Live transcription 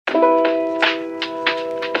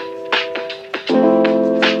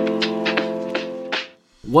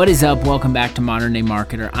What is up? Welcome back to Modern Day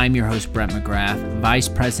Marketer. I'm your host, Brett McGrath, Vice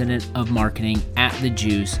President of Marketing at The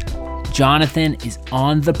Juice. Jonathan is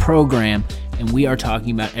on the program, and we are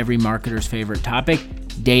talking about every marketer's favorite topic,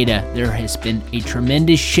 data. There has been a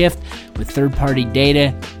tremendous shift with third-party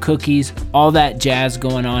data, cookies, all that jazz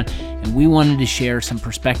going on, and we wanted to share some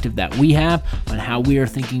perspective that we have on how we are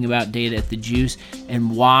thinking about data at The Juice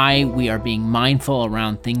and why we are being mindful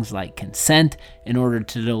around things like consent in order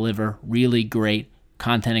to deliver really great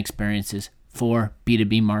content experiences for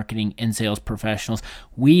B2B marketing and sales professionals.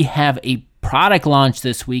 We have a product launch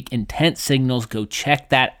this week, Intent Signals. Go check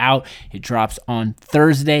that out. It drops on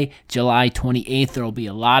Thursday, July 28th. There will be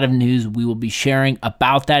a lot of news we will be sharing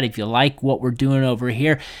about that. If you like what we're doing over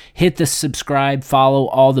here, hit the subscribe, follow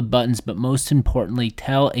all the buttons, but most importantly,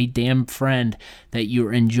 tell a damn friend that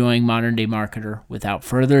you're enjoying Modern Day Marketer. Without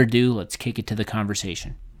further ado, let's kick it to the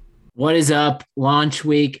conversation. What is up? Launch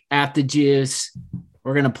week at The Juice.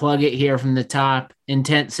 We're going to plug it here from the top.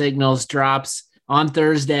 Intent Signals drops on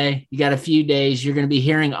Thursday. You got a few days. You're going to be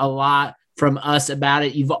hearing a lot from us about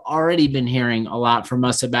it. You've already been hearing a lot from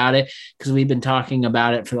us about it because we've been talking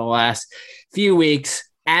about it for the last few weeks.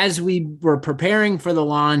 As we were preparing for the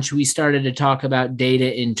launch, we started to talk about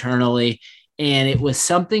data internally, and it was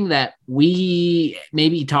something that we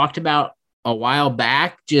maybe talked about a while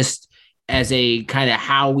back, just as a kind of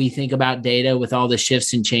how we think about data with all the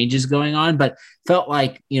shifts and changes going on, but felt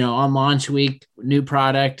like, on launch week, new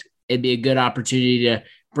product, it'd be a good opportunity to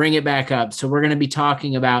bring it back up. So we're going to be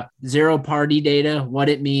talking about zero-party data, what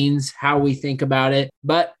it means, how we think about it.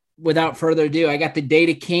 But without further ado, I got the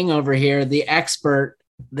data king over here, the expert,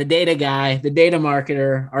 the data guy, the data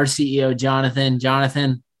marketer, our CEO, Jonathan.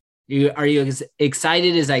 Jonathan, are you as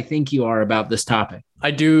excited as I think you are about this topic? I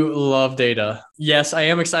do love data. Yes, I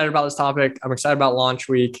am excited about this topic. I'm excited about launch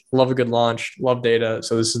week. Love a good launch, love data.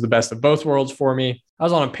 So this is the best of both worlds for me. I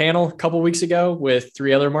was on a panel a couple of weeks ago with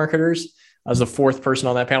 3 other marketers. I was the 4th person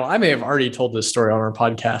on that panel. I may have already told this story on our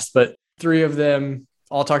podcast, but 3 of them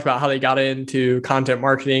all talked about how they got into content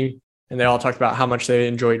marketing. And they all talked about how much they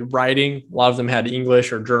enjoyed writing. A lot of them had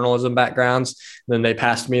English or journalism backgrounds. And then they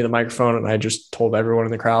passed me the microphone and I just told everyone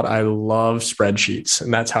in the crowd, I love spreadsheets.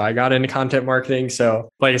 And that's how I got into content marketing. So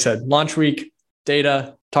like I said, launch week,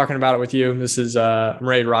 data, talking about it with you. This is, I'm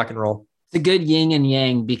ready to rock and roll. It's a good yin and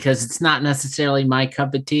yang because it's not necessarily my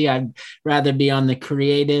cup of tea. I'd rather be on the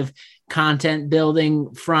creative content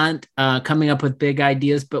building front, coming up with big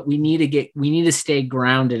ideas, but we need to stay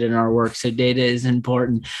grounded in our work. So data is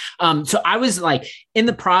important. So I was in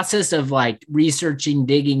the process of researching,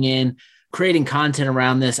 digging in, creating content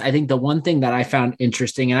around this. I think the one thing that I found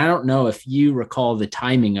interesting, and I don't know if you recall the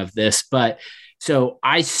timing of this, but so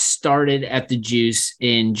I started at The Juice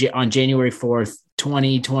on January 4th,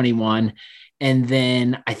 2021. And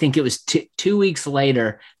then I think it was 2 weeks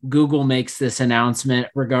later, Google makes this announcement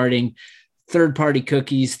regarding third-party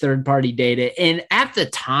cookies, third-party data. And at the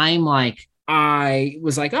time, I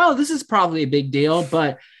was like, oh, this is probably a big deal.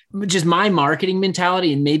 But just my marketing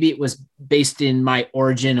mentality, and maybe it was based in my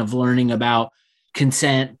origin of learning about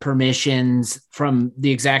consent, permissions from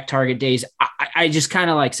the exact target days. I just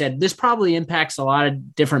kind of said, this probably impacts a lot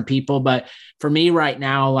of different people. But for me right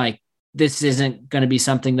now, this isn't going to be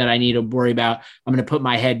something that I need to worry about. I'm going to put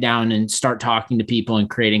my head down and start talking to people and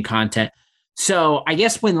creating content. So I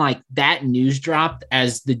guess when that news dropped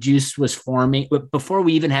as The Juice was forming, before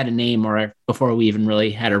we even had a name or before we even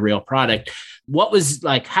really had a real product, what was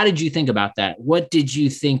how did you think about that? What did you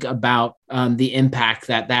think about the impact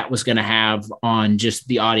that was going to have on just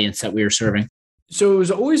the audience that we were serving? So it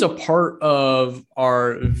was always a part of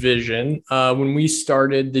our vision. When we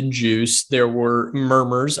started The Juice, there were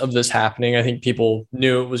murmurs of this happening. I think people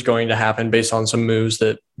knew it was going to happen based on some moves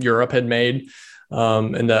that Europe had made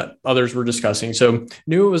and that others were discussing. So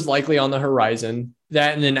knew it was likely on the horizon.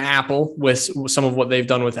 That and then Apple with some of what they've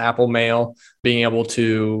done with Apple Mail, being able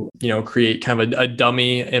to, create kind of a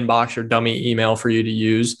dummy inbox or dummy email for you to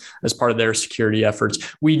use as part of their security efforts.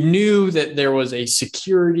 We knew that there was a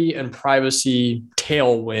security and privacy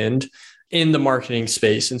tailwind in the marketing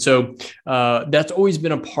space. And so that's always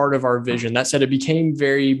been a part of our vision. That said, it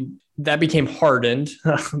became hardened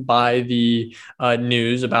by the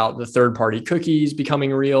news about the third-party cookies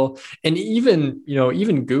becoming real. And even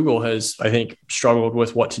Google has, I think, struggled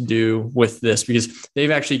with what to do with this because they've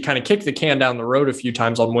actually kind of kicked the can down the road a few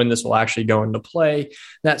times on when this will actually go into play.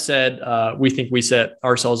 That said, we think we set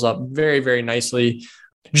ourselves up very, very nicely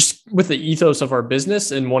just with the ethos of our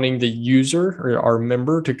business and wanting the user or our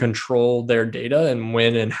member to control their data and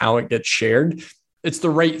when and how it gets shared. it's the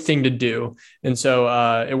right thing to do. And so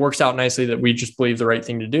it works out nicely that we just believe the right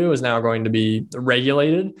thing to do is now going to be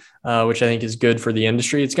regulated, which I think is good for the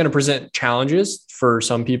industry. It's going to present challenges for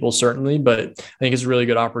some people, certainly, but I think it's a really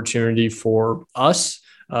good opportunity for us,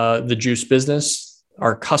 the juice business,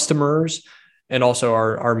 our customers, and also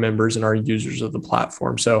our members and our users of the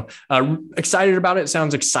platform. So excited about it. It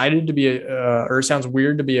sounds excited to be, or it sounds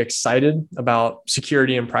weird to be excited about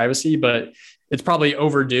security and privacy, but it's probably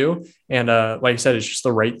overdue. And like I said, it's just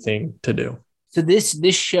the right thing to do. So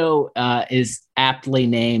this show is aptly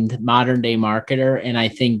named Modern Day Marketer. And I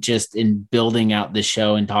think just in building out the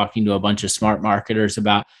show and talking to a bunch of smart marketers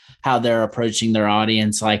about how they're approaching their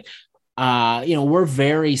audience, like, we're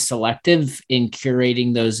very selective in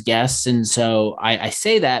curating those guests. And so I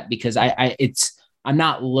say that because I'm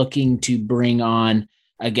not looking to bring on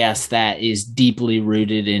a guest that is deeply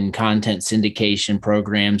rooted in content syndication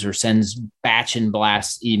programs or sends batch and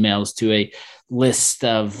blast emails to a list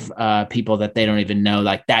of people that they don't even know.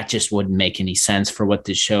 Like, that just wouldn't make any sense for what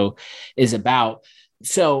this show is about.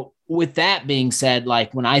 So with that being said,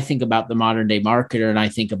 like, when I think about the modern day marketer and I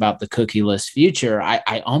think about the cookieless future,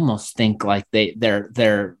 I almost think like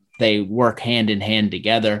they work hand in hand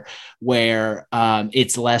together, where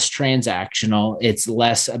it's less transactional. It's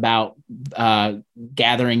less about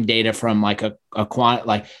gathering data from like a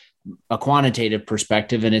quantitative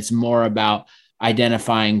perspective, and it's more about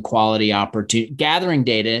identifying quality opportunity, gathering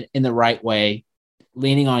data in the right way,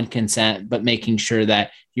 leaning on consent, but making sure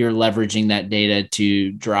that you're leveraging that data to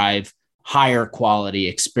drive higher quality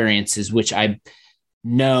experiences, which I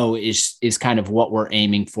know is kind of what we're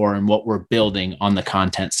aiming for and what we're building on the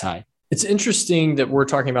content side. It's interesting that we're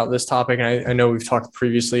talking about this topic. And I know we've talked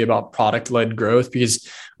previously about product-led growth, because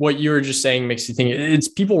what you were just saying makes me think it's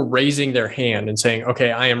people raising their hand and saying,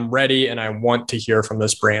 okay, I am ready and I want to hear from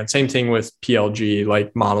this brand. Same thing with PLG,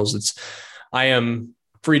 like models. I am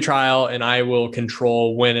free trial and I will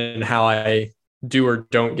control when and how I do or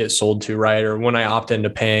don't get sold to, right? Or when I opt into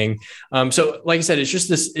paying. So like I said, it's just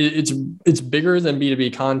this, it's bigger than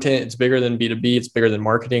B2B content. It's bigger than B2B. It's bigger than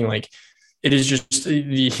marketing. Like, it is just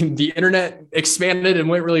the internet expanded and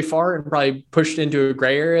went really far and probably pushed into a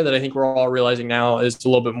gray area that I think we're all realizing now is a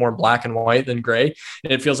little bit more black and white than gray.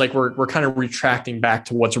 And it feels like we're kind of retracting back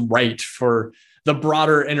to what's right for the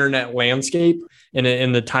broader internet landscape.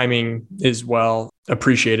 And the timing is well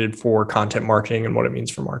appreciated for content marketing and what it means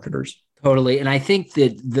for marketers. Totally. And I think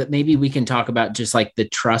that maybe we can talk about just like the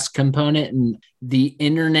trust component, and the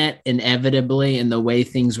internet inevitably, and the way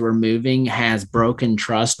things were moving, has broken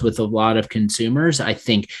trust with a lot of consumers. I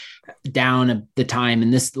think down at the time,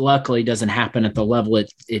 and this luckily doesn't happen at the level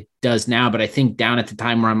it does now, but I think down at the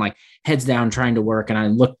time where I'm like heads down trying to work and I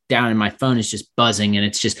look down and my phone is just buzzing and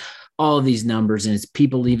it's just all of these numbers and it's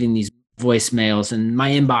people leaving these voicemails, and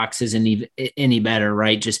my inbox isn't even any better,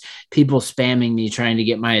 right? Just people spamming me, trying to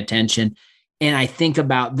get my attention. And I think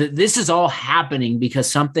about this is all happening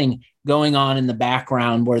because something going on in the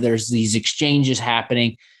background where there's these exchanges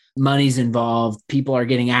happening, money's involved, people are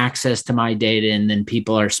getting access to my data, and then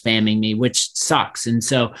people are spamming me, which sucks. And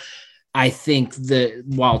so I think that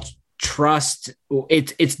while trust,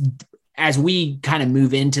 it's as we kind of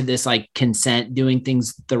move into this like consent, doing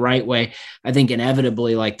things the right way, I think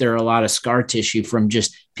inevitably like there are a lot of scar tissue from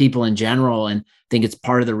just people in general. And I think it's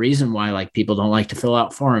part of the reason why like people don't like to fill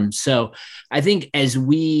out forms. So I think as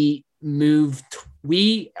we move,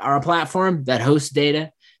 we are a platform that hosts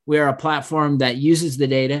data. We are a platform that uses the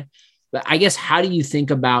data. But I guess, how do you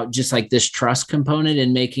think about just like this trust component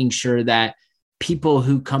and making sure that people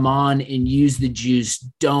who come on and use the juice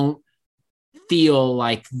don't feel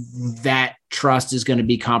like that trust is going to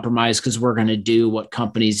be compromised because we're going to do what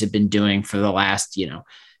companies have been doing for the last,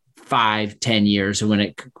 5-10 years when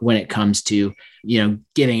it comes to,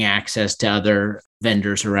 getting access to other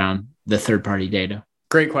vendors around the third-party data?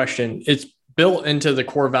 Great question. It's built into the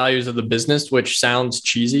core values of the business, which sounds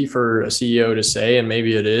cheesy for a CEO to say, and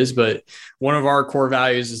maybe it is, but one of our core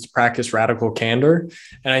values is to practice radical candor.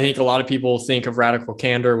 And I think a lot of people think of radical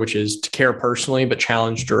candor, which is to care personally, but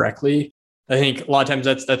challenge directly. I think a lot of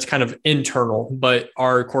times that's kind of internal, but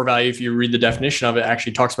our core value, if you read the definition of it,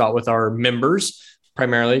 actually talks about with our members,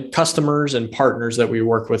 primarily customers and partners that we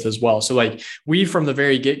work with as well. So like we, from the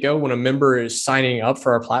very get-go, when a member is signing up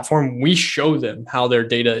for our platform, we show them how their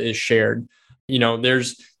data is shared.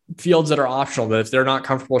 There's fields that are optional that if they're not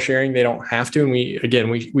comfortable sharing, they don't have to.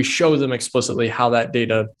 And we show them explicitly how that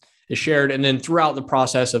data is shared. And then throughout the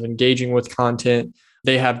process of engaging with content,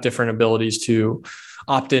 they have different abilities to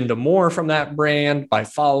opt into more from that brand by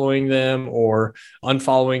following them or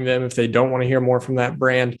unfollowing them if they don't want to hear more from that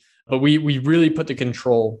brand. But we really put the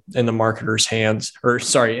control in the marketer's hands,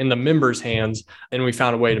 in the member's hands. And we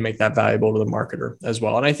found a way to make that valuable to the marketer as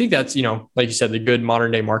well. And I think that's, like you said, the good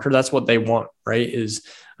modern day marketer, that's what they want, right? Is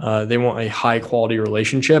they want a high quality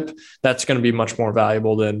relationship. That's going to be much more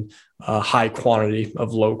valuable than a high quantity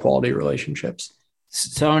of low quality relationships.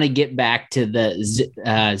 So I want to get back to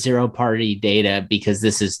the zero party data, because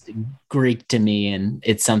this is Greek to me and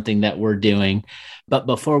it's something that we're doing. But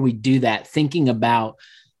before we do that, thinking about,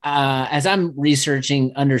 as I'm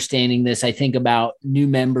researching, understanding this, I think about new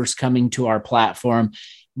members coming to our platform,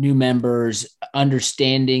 new members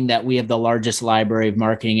understanding that we have the largest library of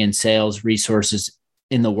marketing and sales resources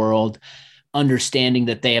in the world, understanding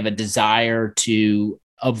that they have a desire to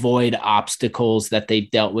avoid obstacles that they've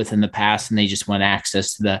dealt with in the past and they just want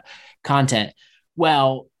access to the content.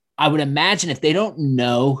 Well, I would imagine if they don't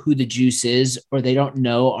know who the Juice is, or they don't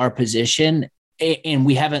know our position, and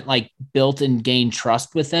we haven't built and gained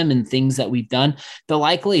trust with them and things that we've done, the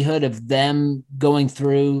likelihood of them going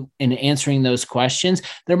through and answering those questions,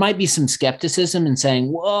 there might be some skepticism and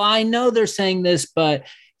saying, well, I know they're saying this, but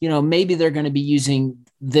maybe they're going to be using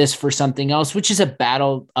this for something else, which is a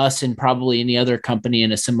battle us and probably any other company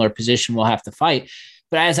in a similar position will have to fight.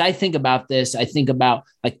 But as I think about this, I think about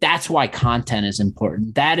that's why content is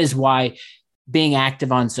important. That is why being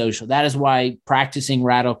active on social, that is why practicing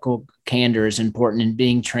radical candor is important, and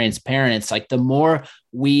being transparent. It's the more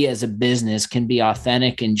we as a business can be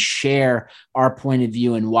authentic and share our point of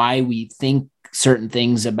view and why we think certain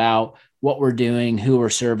things about what we're doing, who we're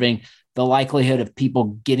serving, the likelihood of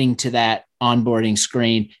people getting to that onboarding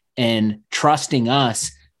screen and trusting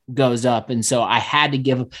us goes up. And so I had to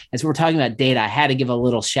give, as we're talking about data, I had to give a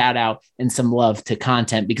little shout out and some love to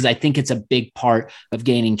content, because I think it's a big part of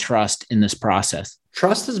gaining trust in this process.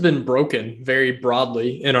 Trust has been broken very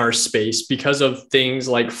broadly in our space because of things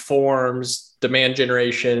like forms, demand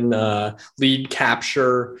generation, lead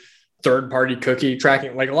capture, third-party cookie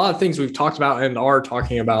tracking, a lot of things we've talked about and are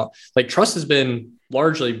talking about. Trust has been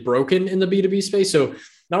largely broken in the B2B space. So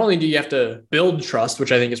not only do you have to build trust,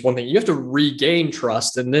 which I think is one thing, you have to regain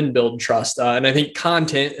trust and then build trust. And I think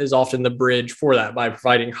content is often the bridge for that, by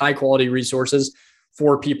providing high quality resources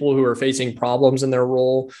for people who are facing problems in their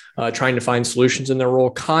role, trying to find solutions in their role.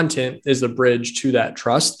 Content is the bridge to that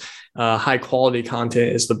trust. High quality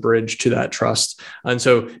content is the bridge to that trust. And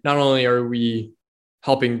so not only are we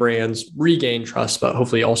helping brands regain trust, but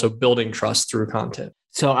hopefully also building trust through content.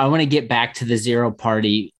 So I want to get back to the zero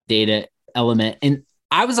party data element. And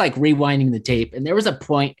I was rewinding the tape, and there was a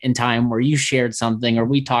point in time where you shared something or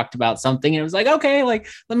we talked about something, and it was okay, let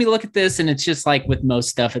me look at this. And it's just with most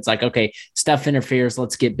stuff, it's okay, stuff interferes,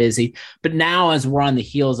 let's get busy. But now, as we're on the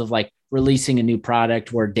heels of releasing a new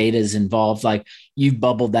product where data is involved, you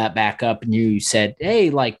bubbled that back up and you said,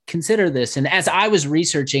 hey, consider this. And as I was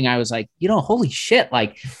researching, I was holy shit,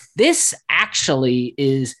 this actually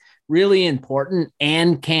is really important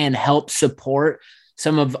and can help support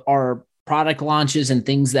some of our product launches and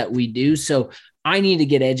things that we do. So I need to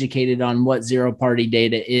get educated on what zero party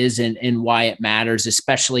data is and why it matters,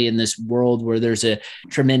 especially in this world where there's a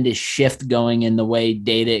tremendous shift going in the way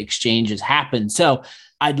data exchanges happen. So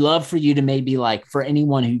I'd love for you to maybe for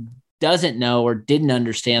anyone who doesn't know or didn't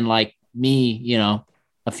understand me,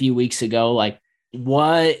 a few weeks ago,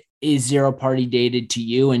 what is zero party data to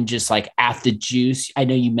you? And just at the Juice, I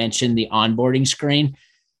know you mentioned the onboarding screen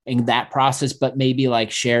in that process, but maybe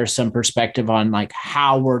share some perspective on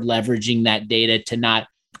how we're leveraging that data to not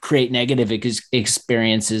create negative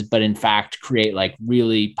experiences, but in fact create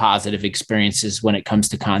really positive experiences when it comes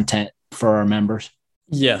to content for our members.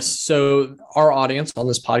 Yes. So our audience on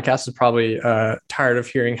this podcast is probably tired of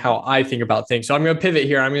hearing how I think about things. So I'm going to pivot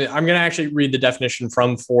here. I'm going to actually read the definition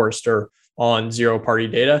from Forrester on zero party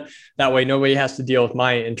data. That way, nobody has to deal with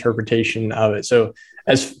my interpretation of it. So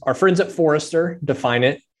as our friends at Forrester define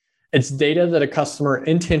it, it's data that a customer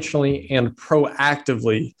intentionally and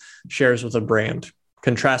proactively shares with a brand.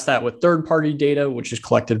 Contrast that with third-party data, which is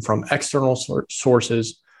collected from external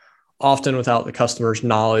sources, often without the customer's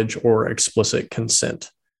knowledge or explicit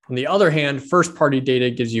consent. On the other hand, first-party data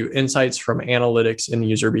gives you insights from analytics and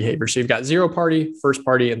user behavior. So you've got zero-party,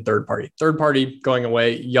 first-party, and third-party. Third-party going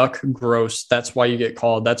away, yuck, gross. That's why you get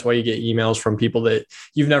called. That's why you get emails from people that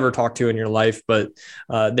you've never talked to in your life, but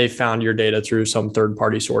they found your data through some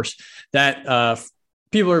third-party source. That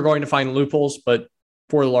people are going to find loopholes, but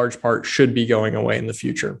for the large part should be going away in the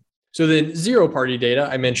future. So then zero-party data,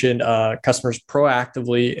 I mentioned customers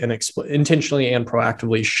proactively and intentionally and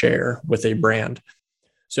proactively share with a brand.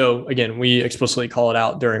 So again, we explicitly call it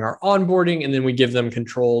out during our onboarding, and then we give them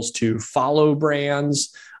controls to follow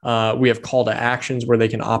brands. We have call to actions where they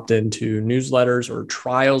can opt into newsletters or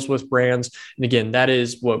trials with brands. And again, that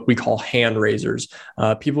is what we call hand raisers.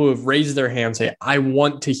 People who have raised their hand say, I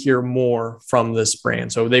want to hear more from this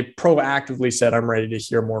brand. So they proactively said, I'm ready to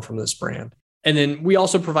hear more from this brand. And then we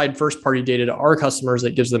also provide first-party data to our customers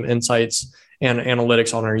that gives them insights and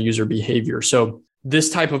analytics on our user behavior. So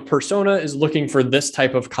this type of persona is looking for this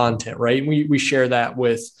type of content, right? We share that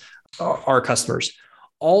with our customers.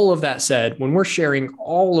 All of that said, when we're sharing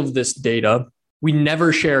all of this data, we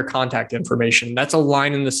never share contact information. That's a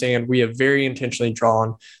line in the sand we have very intentionally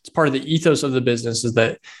drawn. It's part of the ethos of the business is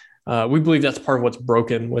that we believe that's part of what's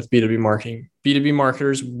broken with B2B marketing. B2B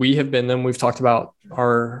marketers, we have been them. We've talked about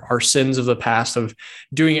our sins of the past of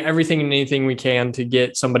doing everything and anything we can to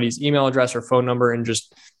get somebody's email address or phone number and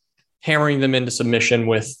just hammering them into submission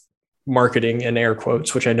with marketing and air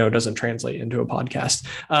quotes, which I know doesn't translate into a podcast,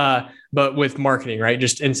 but with marketing, right?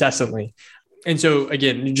 Just incessantly. And so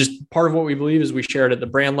again, just part of what we believe is we share it at the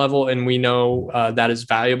brand level, and we know that is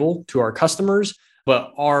valuable to our customers,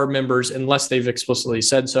 but our members, unless they've explicitly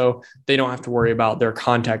said so, they don't have to worry about their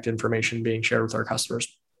contact information being shared with our customers.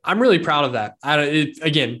 I'm really proud of that.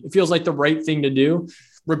 It feels like the right thing to do,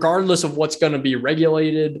 regardless of what's going to be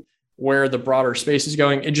regulated, where the broader space is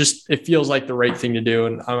going. It feels like the right thing to do.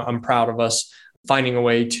 And I'm proud of us finding a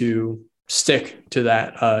way to stick to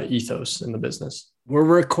that ethos in the business. We're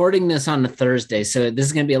recording this on a Thursday, so this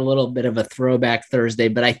is going to be a little bit of a throwback Thursday,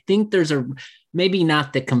 but I think there's maybe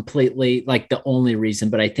not the completely like the only reason,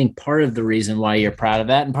 but I think part of the reason why you're proud of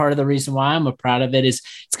that and part of the reason why I'm proud of it is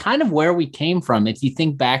it's kind of where we came from. If you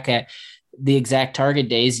think back at the ExactTarget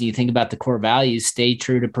days and you think about the core values, stay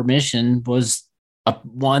true to permission was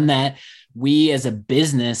one that we as a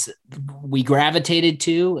business, we gravitated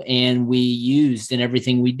to and we used in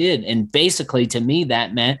everything we did. And basically to me,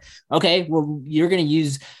 that meant, okay, well, you're going to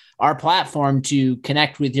use our platform to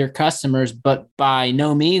connect with your customers, but by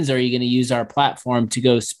no means are you going to use our platform to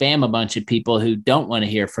go spam a bunch of people who don't want to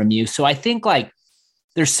hear from you. So I think like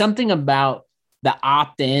there's something about the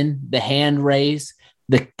opt-in, the hand raise,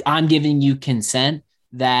 the I'm giving you consent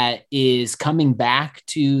that is coming back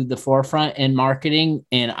to the forefront in marketing.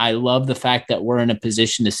 And I love the fact that we're in a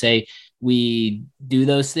position to say we do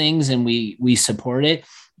those things and we support it.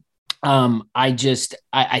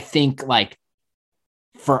 I think like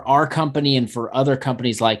for our company and for other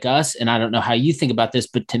companies like us, and I don't know how you think about this,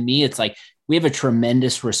 but to me, it's like we have a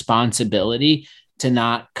tremendous responsibility to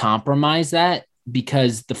not compromise that,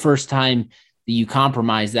 because the first time you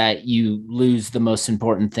compromise that, you lose the most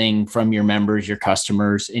important thing from your members, your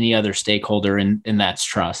customers, any other stakeholder, and that's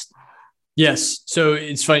trust. Yes. So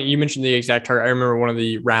it's funny. You mentioned the ExactTarget. I remember one of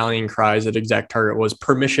the rallying cries at ExactTarget was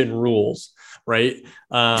permission rules, right?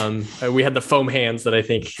 We had the foam hands that I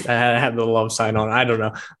think I had the love sign on. I don't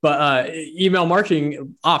know. But email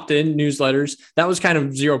marketing, opt-in newsletters, that was kind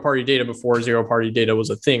of zero-party data before zero-party data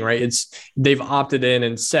was a thing, right? They've opted in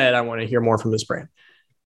and said, I want to hear more from this brand.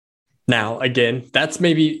 Now, again, that's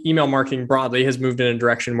maybe email marketing broadly has moved in a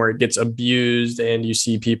direction where it gets abused and you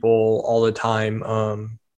see people all the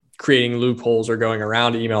time creating loopholes or going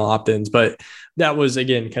around email opt-ins. But that was,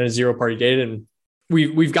 again, kind of zero-party data. And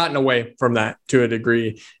we've gotten away from that to a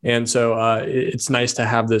degree. And so it's nice to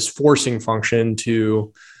have this forcing function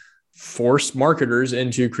to force marketers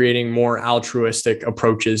into creating more altruistic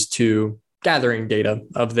approaches to gathering data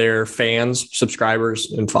of their fans,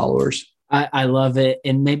 subscribers, and followers. I love it.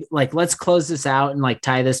 And maybe like, let's close this out and like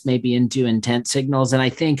tie this maybe into intent signals. And I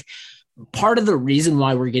think part of the reason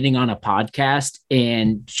why we're getting on a podcast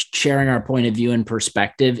and sharing our point of view and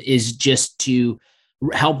perspective is just to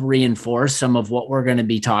help reinforce some of what we're going to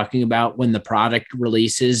be talking about when the product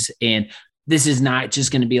releases. And this is not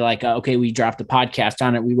just going to be like, okay, we dropped a podcast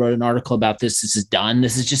on it, we wrote an article about this, this is done.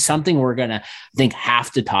 This is just something we're going to, I think, have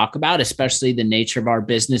to talk about, especially the nature of our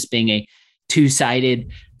business being a two-sided,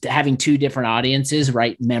 having two different audiences,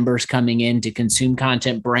 right? Members coming in to consume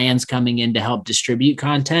content, brands coming in to help distribute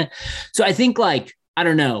content. So I think like, I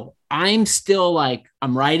don't know, I'm still like,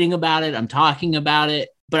 I'm writing about it, I'm talking about it,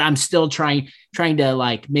 but I'm still trying to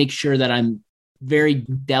like make sure that I'm very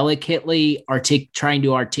delicately trying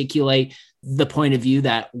to articulate the point of view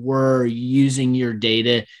that we're using your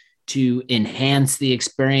data to enhance the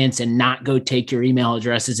experience and not go take your email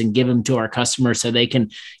addresses and give them to our customers so they can,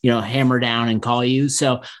 hammer down and call you.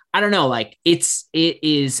 So I don't know, like it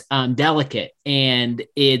is delicate, and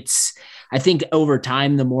I think over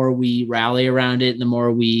time, the more we rally around it, the more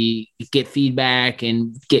we get feedback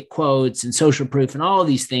and get quotes and social proof and all of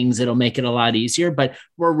these things, it'll make it a lot easier, but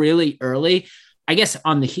we're really early. I guess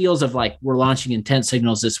on the heels of like, we're launching Intent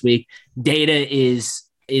Signals this week, data is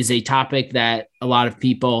a topic that a lot of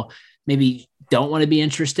people maybe don't want to be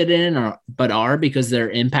interested in, but are because they're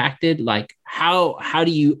impacted. Like how are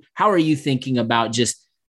you thinking about just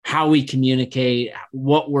how we communicate,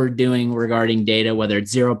 what we're doing regarding data, whether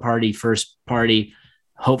it's zero party, first party,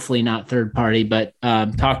 hopefully not third party, but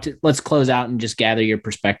let's close out and just gather your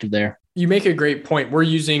perspective there. You make a great point. We're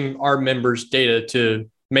using our members' data to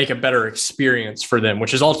make a better experience for them,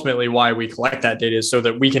 which is ultimately why we collect that data, so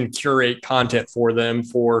that we can curate content for them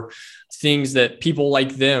for things that people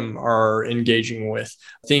like them are engaging with,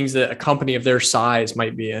 things that a company of their size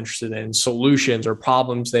might be interested in, solutions or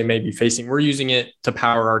problems they may be facing. We're using it to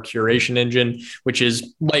power our curation engine, which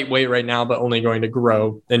is lightweight right now, but only going to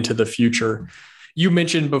grow into the future. You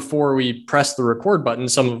mentioned before we press the record button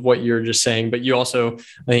some of what you're just saying, but you also,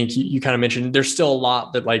 I think you kind of mentioned there's still a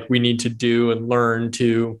lot that like we need to do and learn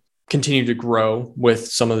to continue to grow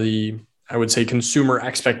with some of the, I would say, consumer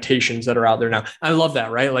expectations that are out there now. I love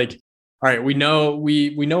that, right? Like, all right, we know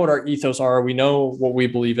what our ethos are. We know what we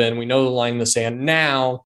believe in. We know the line in the sand.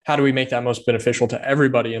 Now, how do we make that most beneficial to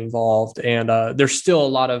everybody involved? And there's still a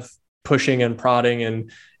lot of pushing and prodding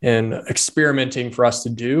and experimenting for us to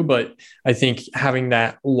do. But I think having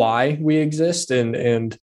that why we exist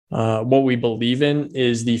and what we believe in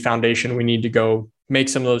is the foundation. We need to go make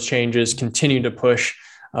some of those changes, continue to push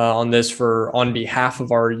on this on behalf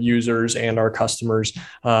of our users and our customers.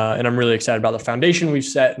 And I'm really excited about the foundation we've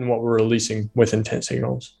set and what we're releasing with Intent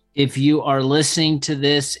Signals. If you are listening to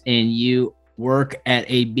this and you work at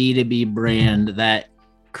a B2B brand that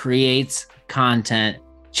creates content,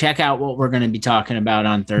 check out what we're going to be talking about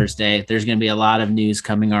on Thursday. There's going to be a lot of news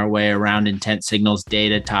coming our way around Intent Signals,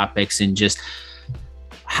 data topics, and just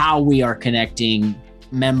how we are connecting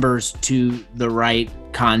members to the right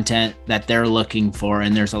content that they're looking for.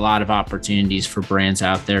 And there's a lot of opportunities for brands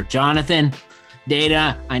out there. Jonathan,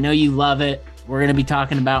 data, I know you love it. We're going to be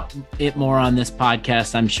talking about it more on this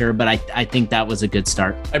podcast, I'm sure, but I think that was a good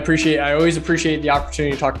start. I always appreciate the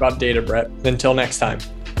opportunity to talk about data, Brett. Until next time.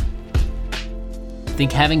 I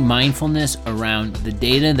think having mindfulness around the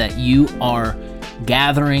data that you are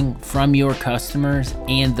gathering from your customers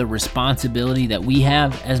and the responsibility that we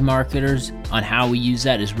have as marketers on how we use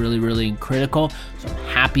that is really, really critical. So I'm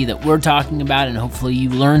happy that we're talking about it, and hopefully you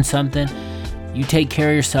learned something. You take care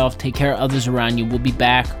of yourself, take care of others around you. We'll be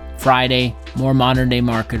back Friday, more Modern Day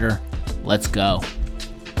Marketer. Let's go.